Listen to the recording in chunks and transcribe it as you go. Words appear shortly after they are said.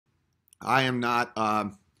I am not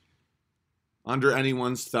under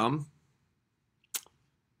anyone's thumb,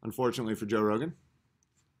 unfortunately for Joe Rogan.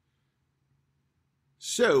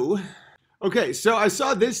 So, okay, so I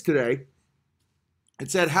saw this today. It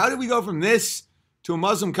said, how do we go from this to a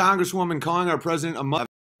Muslim congresswoman calling our president a mother?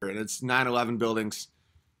 And it's 9/11 buildings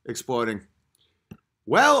exploding.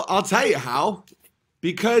 Well, I'll tell you how.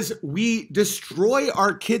 Because we destroy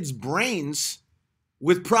our kids' brains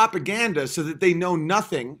with propaganda so that they know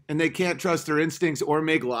nothing and they can't trust their instincts or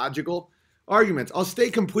make logical arguments. I'll stay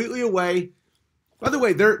completely away. By the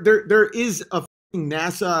way, there is a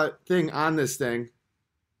NASA thing on this thing.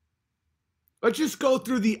 Let's just go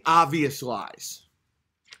through the obvious lies.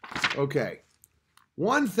 Okay.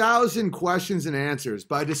 1,000 questions and answers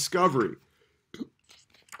by Discovery.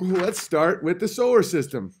 Let's start with the solar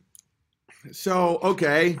system. So,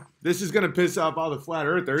 okay, this is going to piss off all the flat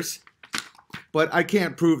earthers, but I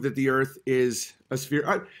can't prove that the earth is a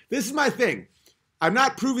sphere. This is my thing. I'm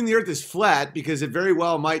not proving the earth is flat because it very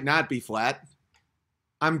well might not be flat.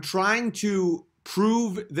 I'm trying to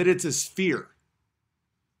prove that it's a sphere.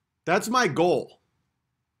 That's my goal.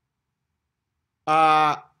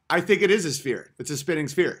 I think it is a sphere. It's a spinning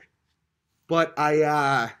sphere. But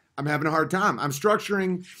I'm having a hard time. I'm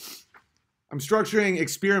structuring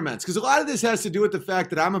experiments because a lot of this has to do with the fact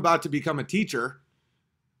that I'm about to become a teacher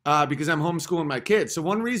because I'm homeschooling my kids. So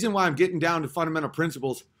one reason why I'm getting down to fundamental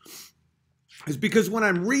principles is because when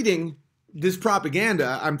I'm reading this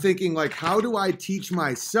propaganda, I'm thinking like, how do I teach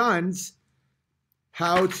my sons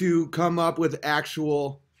how to come up with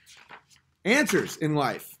actual answers in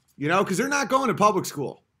life? You know, because they're not going to public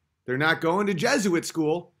school. They're not going to Jesuit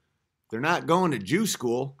school. They're not going to Jew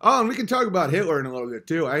school. Oh, and we can talk about Hitler in a little bit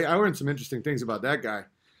too. I learned some interesting things about that guy.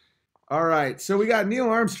 All right, so we got Neil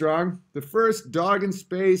Armstrong, the first dog in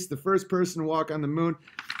space, the first person to walk on the moon.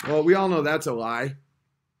 Well, we all know that's a lie.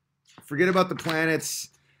 Forget about the planets.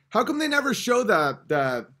 How come they never show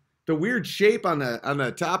the weird shape on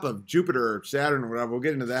the top of Jupiter or Saturn or whatever? We'll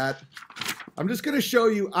get into that. I'm just going to show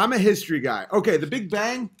you. I'm a history guy. Okay, the Big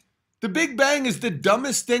Bang. The Big Bang is the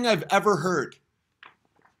dumbest thing I've ever heard.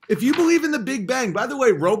 If you believe in the Big Bang, by the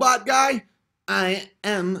way, robot guy, I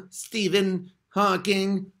am Stephen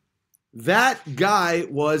Hawking. That guy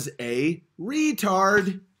was a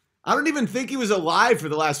retard. I don't even think he was alive for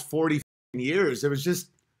the last 40 years. It was just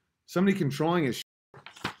somebody controlling his shit.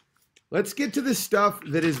 Let's get to the stuff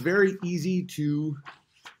that is very easy to...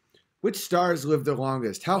 Which stars live the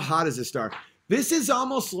longest? How hot is a star? This is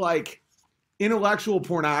almost like intellectual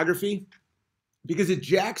pornography because it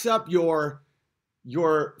jacks up your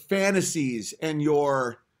fantasies and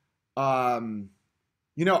your,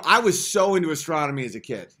 you know, I was so into astronomy as a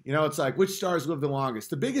kid. You know, it's like, which stars live the longest?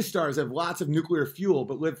 The biggest stars have lots of nuclear fuel,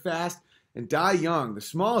 but live fast and die young. The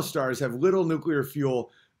smallest stars have little nuclear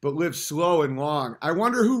fuel, but live slow and long. I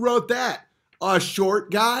wonder who wrote that? A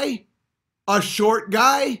short guy? A short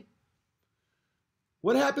guy?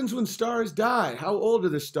 What happens when stars die? How old are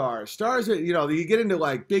the stars? Stars are, you know, you get into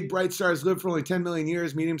like big bright stars live for only 10 million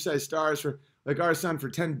years, medium-sized stars for like our sun for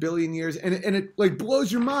 10 billion years, and it like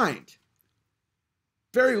blows your mind.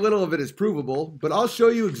 Very little of it is provable, but I'll show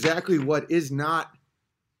you exactly what is not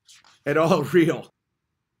at all real.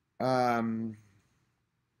 How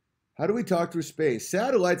do we talk through space?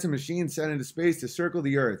 Satellites and machines sent into space to circle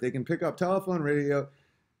the Earth. They can pick up telephone, radio.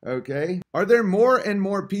 Okay. Are there more and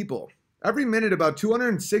more people? Every minute, about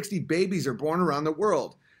 260 babies are born around the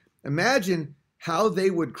world. Imagine how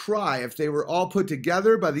they would cry if they were all put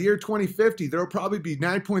together. By the year 2050, there will probably be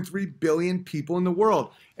 9.3 billion people in the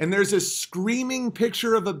world. And there's a screaming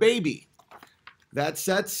picture of a baby. That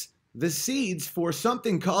sets the seeds for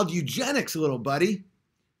something called eugenics, little buddy.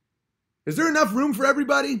 Is there enough room for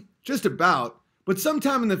everybody? Just about. But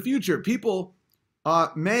sometime in the future, people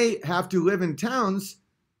may have to live in towns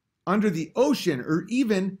under the ocean or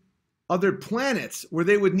even other planets where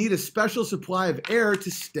they would need a special supply of air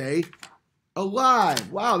to stay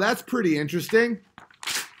alive. Wow, that's pretty interesting.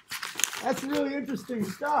 That's really interesting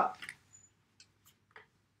stuff.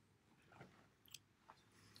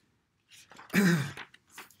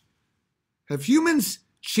 Have humans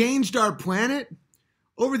changed our planet?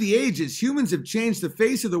 Over the ages, humans have changed the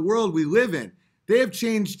face of the world we live in. They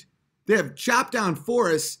have chopped down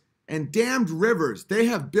forests and dammed rivers. They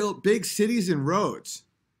have built big cities and roads.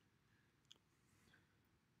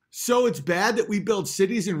 So it's bad that we build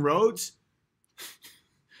cities and roads?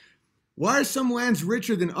 Why are some lands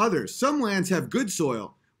richer than others? Some lands have good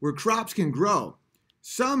soil where crops can grow.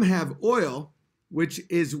 Some have oil, which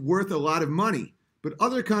is worth a lot of money. But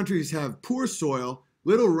other countries have poor soil,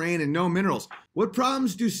 little rain, and no minerals. What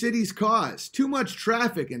problems do cities cause? Too much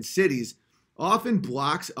traffic in cities often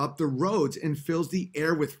blocks up the roads and fills the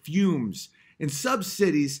air with fumes. In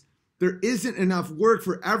sub-cities, there isn't enough work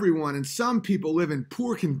for everyone, and some people live in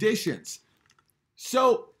poor conditions.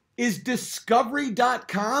 So, is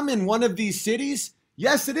discovery.com in one of these cities?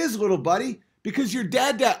 Yes, it is, little buddy, because your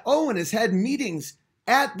dad, Owen, has had meetings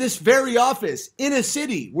at this very office in a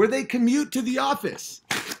city where they commute to the office.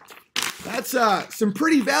 That's some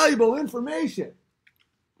pretty valuable information.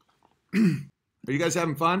 Are you guys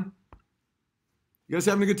having fun? You guys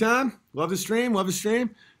having a good time? Love the stream? Love the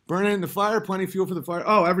stream? Burn it in the fire, plenty of fuel for the fire.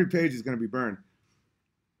 Oh, every page is going to be burned.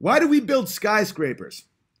 Why do we build skyscrapers?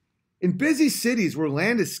 In busy cities where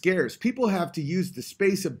land is scarce, people have to use the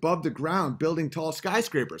space above the ground building tall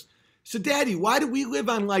skyscrapers. So, Daddy, why do we live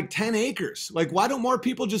on like 10 acres? Like, why don't more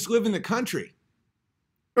people just live in the country?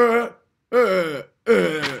 Was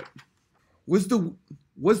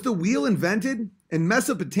the wheel invented in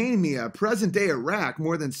Mesopotamia, present-day Iraq,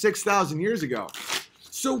 more than 6,000 years ago?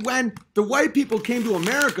 So when the white people came to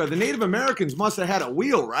America, the Native Americans must have had a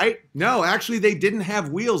wheel, right? No, actually, they didn't have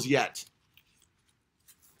wheels yet.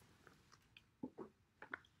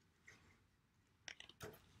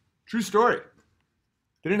 True story.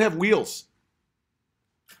 They didn't have wheels.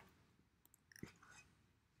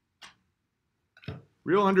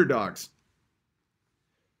 Real underdogs.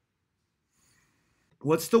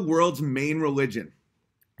 What's the world's main religion?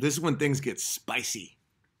 This is when things get spicy.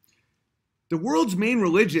 The world's main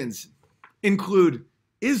religions include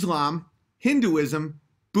Islam, Hinduism,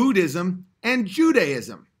 Buddhism, and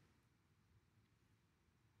Judaism.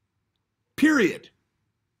 Period.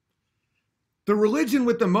 The religion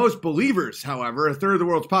with the most believers, however, a third of the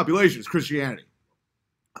world's population, is Christianity.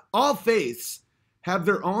 All faiths have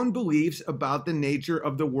their own beliefs about the nature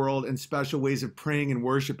of the world and special ways of praying and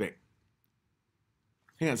worshiping.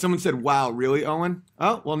 Hang on, someone said, wow, really, Owen?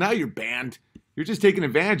 Oh, well, now you're banned. You're just taking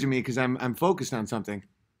advantage of me because I'm focused on something.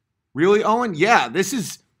 Really, Owen? Yeah, this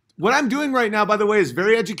is, what I'm doing right now, by the way, is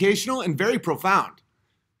very educational and very profound.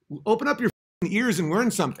 Open up your ears and learn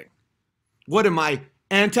something. What am I,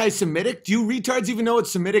 anti-Semitic? Do you retards even know what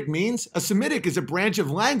Semitic means? A Semitic is a branch of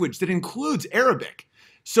language that includes Arabic.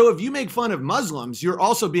 So if you make fun of Muslims, you're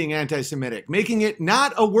also being anti-Semitic, making it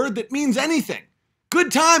not a word that means anything.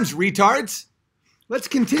 Good times, retards. Let's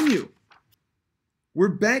continue. Were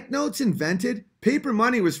banknotes invented? Paper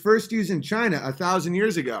money was first used in China 1,000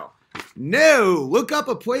 years ago. No, look up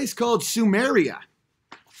a place called Sumeria.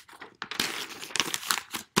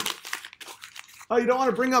 Oh, you don't want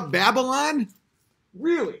to bring up Babylon?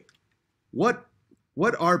 Really? What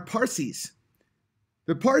are Parsis?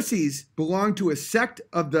 The Parsis belong to a sect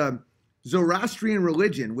of the Zoroastrian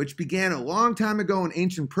religion, which began a long time ago in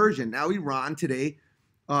ancient Persia, now Iran. Today,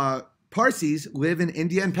 Parsis live in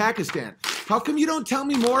India and Pakistan. How come you don't tell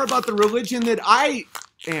me more about the religion that I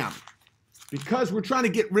am? Because we're trying to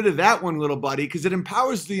get rid of that one, little buddy, because it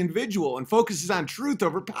empowers the individual and focuses on truth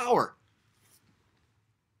over power.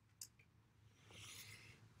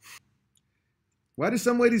 Why do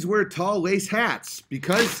some ladies wear tall lace hats?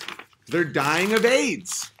 Because they're dying of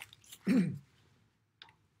AIDS.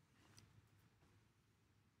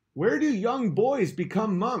 Where do young boys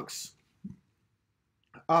become monks?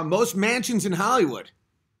 Most mansions in Hollywood.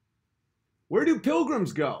 Where do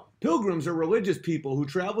pilgrims go? Pilgrims are religious people who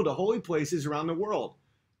travel to holy places around the world.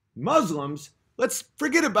 Muslims, let's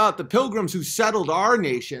forget about the pilgrims who settled our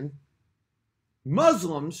nation.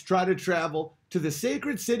 Muslims try to travel to the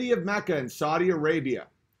sacred city of Mecca in Saudi Arabia,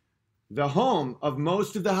 the home of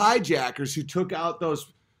most of the hijackers who took out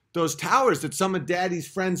those towers that some of Daddy's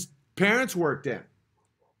friends' parents worked in.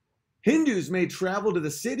 Hindus may travel to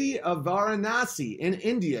the city of Varanasi in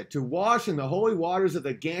India to wash in the holy waters of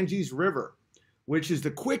the Ganges River, which is the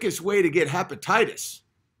quickest way to get hepatitis.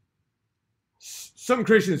 Some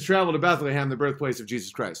Christians travel to Bethlehem, the birthplace of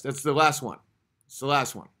Jesus Christ. That's the last one. It's the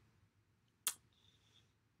last one.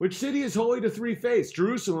 Which city is holy to three faiths?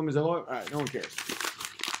 Jerusalem is a holy... All right, no one cares.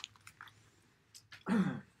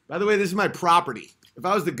 By the way, this is my property. If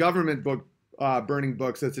I was the government book burning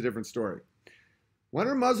books, that's a different story. When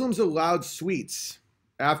are Muslims allowed sweets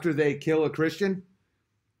after they kill a Christian?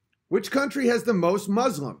 Which country has the most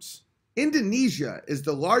Muslims? Indonesia is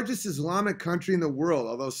the largest Islamic country in the world,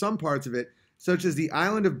 although some parts of it, such as the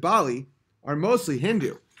island of Bali, are mostly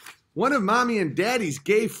Hindu. One of Mommy and Daddy's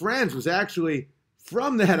gay friends was actually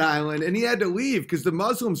from that island, and he had to leave because the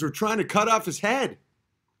Muslims were trying to cut off his head.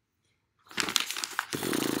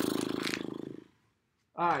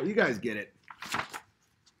 All right, you guys get it.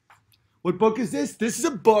 What book is this? This is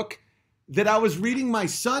a book that I was reading my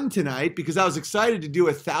son tonight because I was excited to do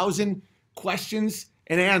 1,000 questions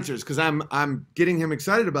and answers because I'm getting him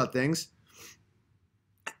excited about things.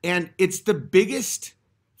 And it's the biggest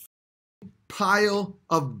pile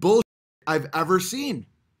of bullshit I've ever seen.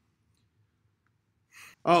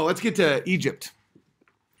 Oh, let's get to Egypt.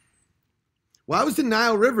 Why was the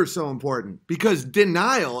Nile River so important? Because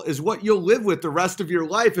denial is what you'll live with the rest of your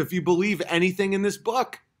life if you believe anything in this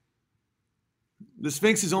book. The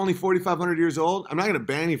Sphinx is only 4,500 years old. I'm not going to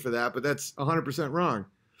ban you for that, but that's 100% wrong.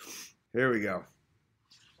 Here we go.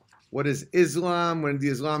 What is Islam? When did the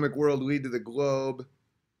Islamic world lead to the globe?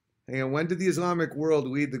 Hang on. When did the Islamic world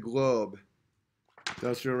lead the globe?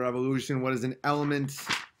 Industrial Revolution. What is an element?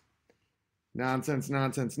 Nonsense,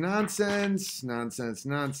 nonsense, nonsense. Nonsense,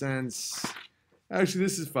 nonsense. Actually,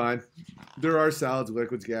 this is fine. There are solids,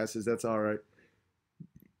 liquids, gases. That's all right.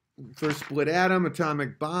 First split atom,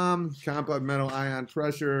 atomic bomb, compound metal ion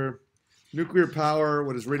pressure, nuclear power.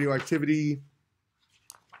 What is radioactivity?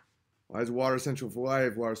 Why is water essential for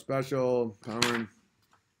life? Water special. Power.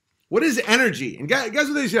 What is energy? And guess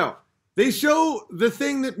what they show? They show the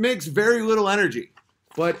thing that makes very little energy,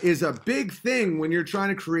 but is a big thing when you're trying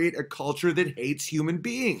to create a culture that hates human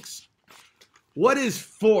beings. What is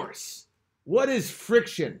force? What is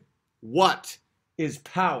friction? What is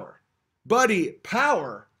power? Buddy,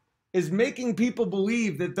 power is making people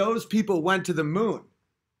believe that those people went to the moon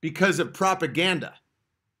because of propaganda.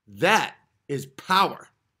 That is power.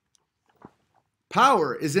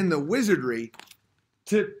 Power is in the wizardry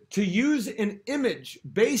to use an image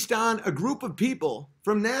based on a group of people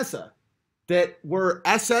from NASA that were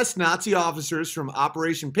SS Nazi officers from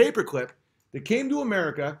Operation Paperclip that came to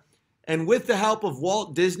America and with the help of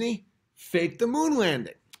Walt Disney, faked the moon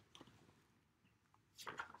landing.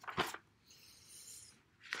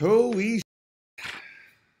 Holy shit.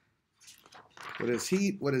 What is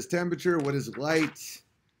heat? What is temperature? What is light?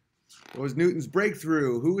 What was Newton's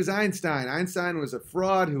breakthrough? Who was Einstein? Einstein was a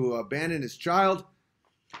fraud who abandoned his child.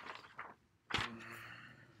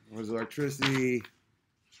 What is electricity?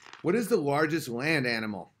 What is the largest land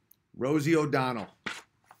animal? Rosie O'Donnell.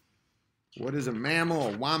 What is a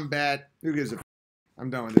mammal? A wombat? Who gives a f? I'm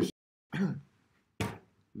done with this shit.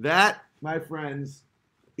 That, my friends,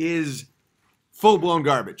 is full-blown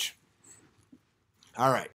garbage. All right.